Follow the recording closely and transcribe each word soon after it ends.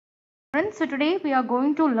Friends, so today we are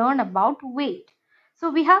going to learn about weight. So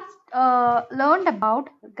we have learned about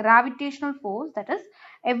gravitational force, that is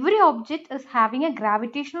every object is having a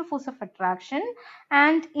gravitational force of attraction,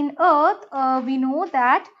 and in earth we know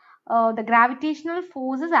that the gravitational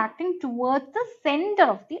force is acting towards the center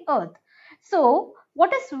of the earth. So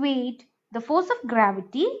what is weight? The force of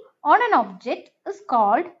gravity on an object is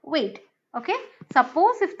called weight. Okay,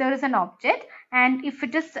 suppose if there is an object and if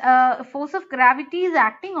it is force of gravity is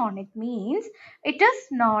acting on it, means it is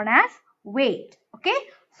known as weight. Okay,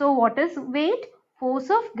 so what is weight? Force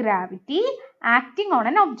of gravity acting on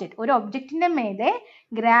an object. ഒരു ഒബ്ജക്റ്റിന്റെ മേലെ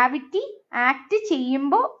gravity act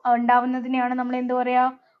ചെയ്യുമ്പോൾ ഉണ്ടാവുന്നതിനെയാണ് നമ്മൾ എന്ത് പറയാ?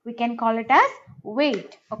 We can call it as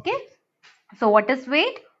weight. Okay, so what is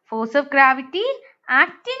weight? Force of gravity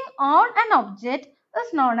acting on an object is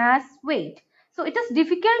known as weight. So it is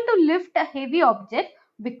difficult to lift a heavy object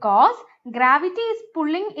because gravity is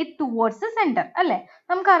pulling it towards the center. അല്ലെ,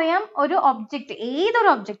 നമുക്കറിയാം ഒരു object, ഏതൊരു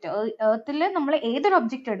object എർത്തിൽ നമ്മൾ ഏതൊരു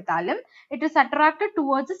object എടുത്താലും it is attracted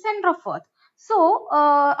towards the centre of earth. So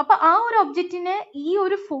അപ്പൊ ആ ഒരു ഒബ്ജക്റ്റിനെ ഈ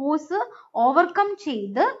ഒരു ഫോഴ്സ് ഓവർകം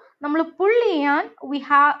ചെയ്ത് നമ്മൾ പുൾ ചെയ്യാൻ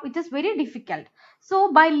it is very difficult. So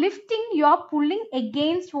by lifting you are pulling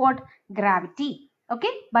against what? Gravity.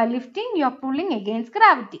 Okay, by lifting you are pulling against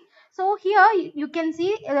gravity. So here you can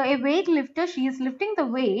see a weight lifter, she is lifting the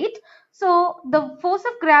weight. So the force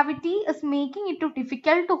of gravity is making it too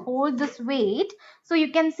difficult to hold this weight. So you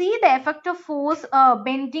can see the effect of force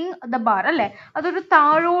bending the bar. അല്ലെ, അതൊരു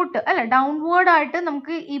താഴോട്ട് അല്ലെ downward ആയിട്ട്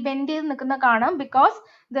നമുക്ക് ഈ bend ചെയ്ത് നിൽക്കുന്ന കാണാം, because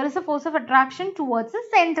there is a force of attraction towards the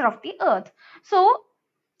center of the earth. So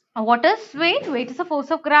what is weight? Weight is a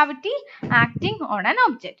force of gravity acting on an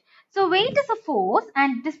object. So weight is a force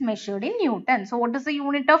and it is measured in Newton. So what is the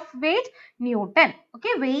unit of weight? Newton.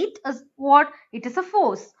 Okay, weight is what? It is a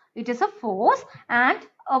force. It is a force, and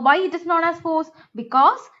why it is known as force?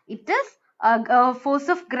 Because it is a force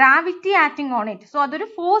of gravity acting on it. So അതൊരു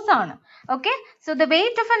force ആണ്. Okay, so the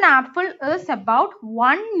weight of an apple is about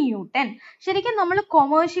 1 Newton. ശരിക്കും നമ്മൾ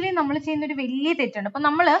commercially നമ്മൾ ചെയ്യുന്ന ഒരു വലിയ തെറ്റുണ്ട്. അപ്പൊ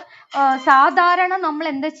നമ്മൾ സാധാരണ നമ്മൾ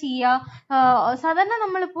എന്താ ചെയ്യുക? സാധാരണ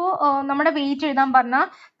നമ്മളിപ്പോ നമ്മുടെ വെയിറ്റ് എഴുതാൻ പറഞ്ഞാൽ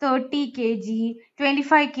 30 kg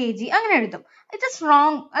 25 kg അങ്ങനെ എഴുതും. ഇറ്റ് ഇസ്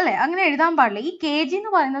റോങ് അല്ലെ, അങ്ങനെ എഴുതാൻ പാടില്ല. ഈ കെ ജി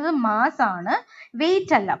എന്ന് പറയുന്നത് മാസ് ആണ്,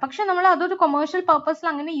 വെയിറ്റ് അല്ല. പക്ഷെ നമ്മൾ അതൊരു കൊമേഴ്ഷ്യൽ പർപ്പസിൽ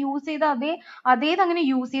അങ്ങനെ യൂസ് ചെയ്ത് അതേതങ്ങനെ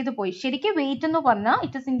യൂസ് ചെയ്ത് പോയി. ശരിക്കും വെയിറ്റ് എന്ന് പറഞ്ഞാൽ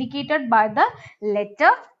it is indicated by the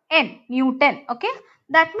letter N, Newton. Okay,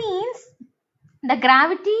 that means the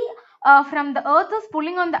gravity from the earth is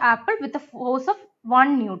pulling on the apple with a force of 1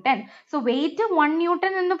 Newton. So weight 1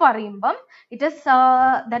 Newton എന്ന് പറയുമ്പം it is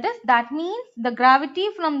that means the gravity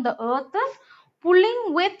from the earth is pulling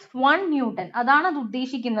with 1 Newton. അതാണ് അത്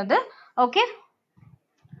ഉദ്ദേശിക്കുന്നത്. Okay,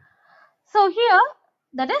 so here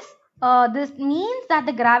that is this means that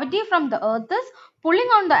the gravity from the earth is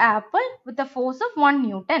pulling on the apple with a force of 1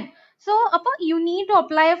 Newton. So you need to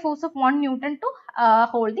apply a force of 1 Newton to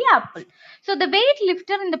hold the apple. So the weight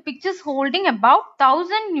lifter in the picture is holding about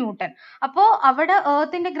 1000 Newton. Appo avada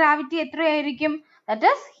earth inde gravity എത്രയായിരിക്കും? That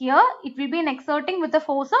is here it will be exerting with a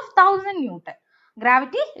force of 1000 Newton.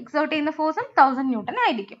 Gravity exerting the force of 1000 Newton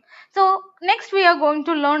ആയിരിക്കും. So next we are going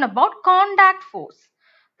to learn about contact force.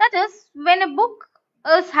 That is when a book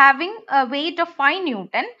is having a weight of 5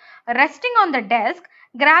 Newton resting on the desk,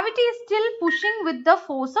 gravity is still pushing with the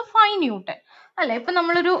force of 5 Newton. അല്ലെ, ഇപ്പൊ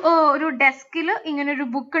നമ്മളൊരു ഡെസ്കിൽ ഇങ്ങനെ ഒരു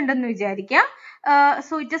book ഉണ്ടെന്ന് വിചാരിക്കുക.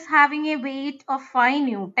 So it is having a weight of 5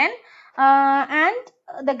 Newton and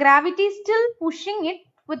the gravity is still pushing it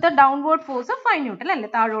with a downward force of 5 Newton.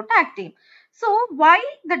 അല്ലെ, താഴോട്ട് ആക്ട് ചെയ്യും. So why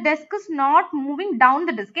the desk is not moving down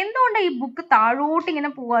the desk? എന്തുകൊണ്ടാണ് ഈ book താഴോട്ട്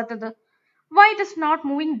ഇങ്ങനെ പോവാത്തത്? Why it is not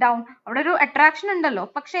moving down? അവിടെ ഒരു അട്രാക്ഷൻ ഉണ്ടല്ലോ,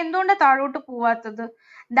 പക്ഷെ എന്തുകൊണ്ടാണ് താഴോട്ട് പോവാത്തത്?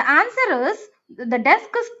 The answer is the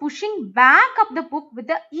desk is pushing back up the book with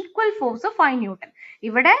the equal force of 5 Newton.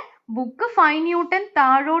 ഇവിടെ ബുക്ക് 5 Newton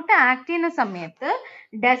താഴോട്ട് ആക്ട് ചെയ്യുന്ന സമയത്ത്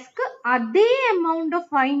ഡെസ്ക് അതേ amount of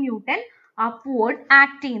 5 Newton upward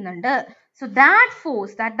act ചെയ്യുന്നുണ്ട്. So that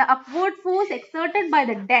force, that the upward force exerted by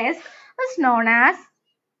the desk is known as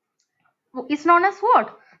what?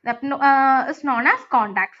 Is known as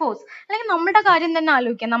contact force. അല്ലെങ്കിൽ നമ്മുടെ കാര്യം തന്നെ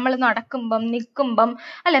ആലോചിക്കാം. നമ്മൾ നടക്കുമ്പം നിൽക്കുമ്പം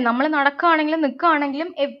അല്ലെ, നമ്മൾ നടക്കുകയാണെങ്കിലും നിൽക്കുകയാണെങ്കിലും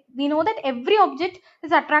we know that every object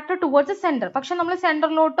is attracted towards the center. പക്ഷെ നമ്മൾ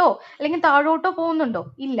സെന്ററിലോട്ടോ അല്ലെങ്കിൽ താഴോട്ടോ പോകുന്നുണ്ടോ?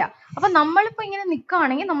 ഇല്ല. അപ്പൊ നമ്മളിപ്പോ ഇങ്ങനെ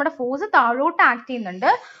നിൽക്കുകയാണെങ്കിൽ നമ്മുടെ ഫോഴ്സ് താഴോട്ട് ആക്ട് ചെയ്യുന്നുണ്ട്,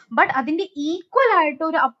 ബട്ട് അതിന്റെ ഈക്വൽ ആയിട്ട്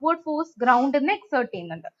ഒരു അപ്വേർഡ് ഫോഴ്സ് ഗ്രൗണ്ടിൽ നിന്ന് എക്സേർട്ട്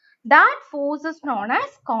ചെയ്യുന്നുണ്ട്. That force is known as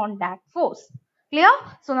contact force. Clear?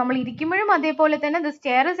 So നമ്മൾ ഇരിക്കുമ്പോഴും അതേപോലെ തന്നെ the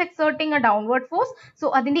chair is exerting a downward force. So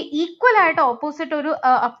അതിന്റെ ഈക്വൽ ആയിട്ട് ഓപ്പോസിറ്റ് ഒരു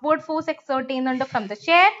upward force exert ചെയ്യുന്നുണ്ട് from the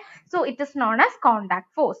chair. So it is known as contact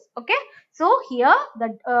force. Okay? So here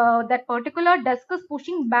that particular desk is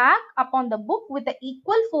pushing back upon the book with the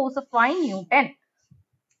equal force of 5 Newton.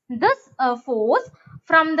 This force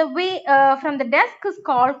from the desk is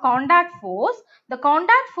called contact force. The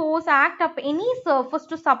contact force act up any surface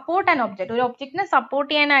to support an object. ഒരു ഒബ്ജക്റ്റിനെ support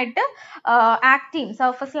ചെയ്യാനായിട്ട് act ചെയ്യും,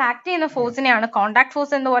 സർഫസിൽ act ചെയ്യുന്ന ഫോഴ്സിനെയാണ് contact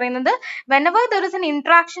force എന്ന് പറയുന്നത്. whenever there is an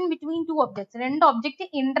interaction between two objects, രണ്ട് object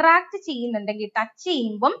interact ചെയ്യുന്നുണ്ടെങ്കിൽ, ടച്ച്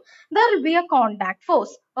ചെയ്യുമ്പം there will be a contact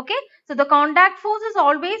force. Okay, so the contact force is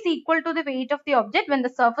always equal to the weight of the object when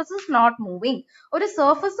the surface is not moving. ഒരു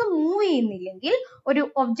surface move ചെയ്യുന്നില്ലെങ്കിൽ ഒരു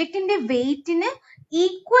ഒബ്ജക്റ്റിന്റെ വെയിറ്റിന്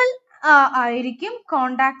equal ആയിരിക്കും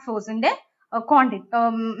contact ഫോഴ്സിന്റെ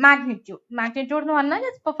magnitude എന്ന് പറഞ്ഞാൽ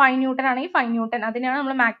ഇപ്പോൾ 5 newton ആണെങ്കിൽ 5 ന്യൂട്ടൺ, അതിനാണ്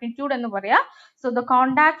നമ്മൾ മാഗ്നിറ്റ്യൂഡ് എന്ന് പറയാ. So the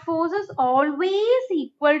contact force is always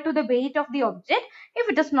equal to the weight of the object if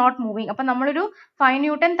it is not moving. അപ്പൊ നമ്മളൊരു 5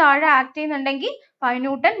 ന്യൂട്ടൺ താഴെ ആക്ട് ചെയ്യുന്നുണ്ടെങ്കിൽ 5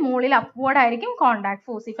 ന്യൂട്ടൺ മുകളിൽ അപ്വേർഡ് ആയിരിക്കും contact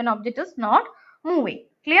force if an object is not moving.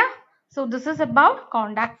 Clear? So this is about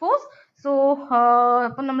contact force. So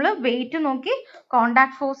അപ്പോൾ നമ്മൾ weight നോക്കി,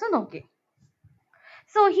 contact force നോക്കി.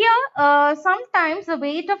 So here sometimes the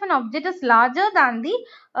weight of an object is larger than the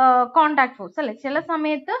contact force. അല്ലെ, ചില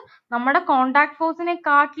സമയത്ത് നമ്മുടെ contact force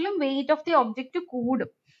കാട്ടിലും weight of the object കൂടും.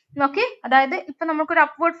 ഓക്കെ, അതായത് ഇപ്പൊ നമുക്ക് ഒരു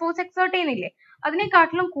upward force exert ചെയ്യുന്നില്ലേ,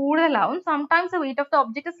 അതിനെക്കാട്ടിലും കൂടുതലാവും. Sometimes the weight of the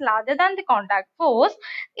object is larger than the contact force.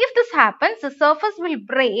 If this happens, the surface will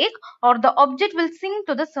break or the object will sink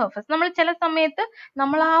to the surface. നമ്മൾ ചില സമയത്ത്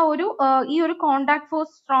നമ്മൾ ഈ ഒരു contact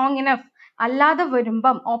force strong enough അല്ലാതെ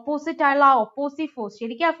വരുമ്പം opposite ആയുള്ള ആ ഓപ്പോസിറ്റ് ഫോഴ്സ്,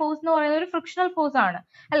 ശരിക്കും ആ ഫോഴ്സ് എന്ന് പറയുന്നത് ഒരു ഫ്രിക്ഷണൽ ഫോഴ്സ് ആണ്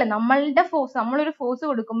അല്ലെ. നമ്മളുടെ ഫോഴ്സ്, നമ്മളൊരു ഫോഴ്സ്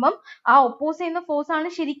കൊടുക്കുമ്പം ആ ഒപ്പോസ് ചെയ്യുന്ന ഫോഴ്സ് ആണ്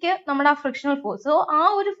ശരിക്കും നമ്മുടെ ആ ഫ്രിക്ഷണൽ ഫോഴ്സ്. സോ ആ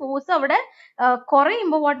ഒരു ഫോഴ്സ് അവിടെ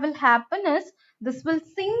കുറയുമ്പോൾ what will happen is this will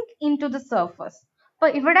sink into the surface.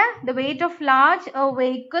 അപ്പോൾ ഇവിടെ the weight of large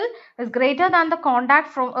vehicle is greater than the contact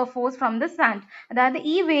force from the sand. അതായത്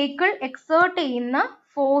ഈ വെഹിക്കിൾ എക്സേർട്ട് ചെയ്യുന്ന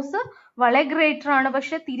ഫോഴ്സ് വളരെ ഗ്രേറ്റർ ആണ്,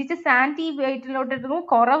 പക്ഷെ തിരിച്ച് സാൻഡ് ഈ വെയിറ്റിലോട്ട് എടുക്കുമ്പോൾ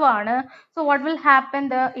കുറവാണ്. So what will happen,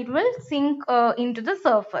 it will sink into the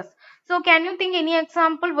surface. So can you think any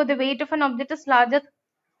example where the weight of an object is larger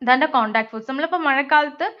than the contact force? നമ്മളിപ്പോൾ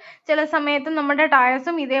മഴക്കാലത്ത് ചില സമയത്ത് നമ്മുടെ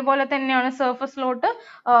ടയർസും ഇതേപോലെ തന്നെയാണ്, സർഫസിലോട്ട്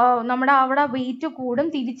നമ്മുടെ അവിടെ വെയിറ്റ് കൂടും,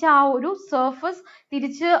 തിരിച്ച് ആ ഒരു സർഫസ്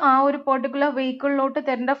തിരിച്ച് ആ ഒരു പെർട്ടിക്കുലർ വെഹിക്കിളിലോട്ട്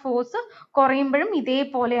തരേണ്ട ഫോഴ്സ് കുറയുമ്പോഴും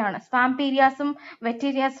ഇതേപോലെയാണ്. സ്വാമ്പ് ഏരിയാസും വെറ്റ്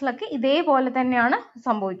ഏരിയാസിലൊക്കെ ഇതേപോലെ തന്നെയാണ്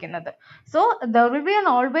സംഭവിക്കുന്നത്. So there will be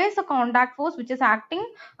always a contact force which is acting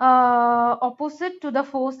opposite to the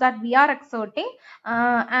force that we are exerting,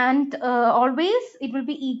 and always it will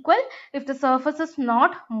be equal if the surface is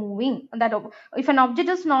not moving, that if an object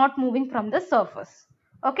is not moving from the surface.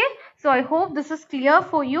 Okay, so I hope this is clear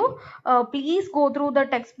for you. Please go through the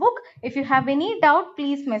textbook. If you have any doubt,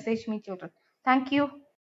 please message me, children. Thank you.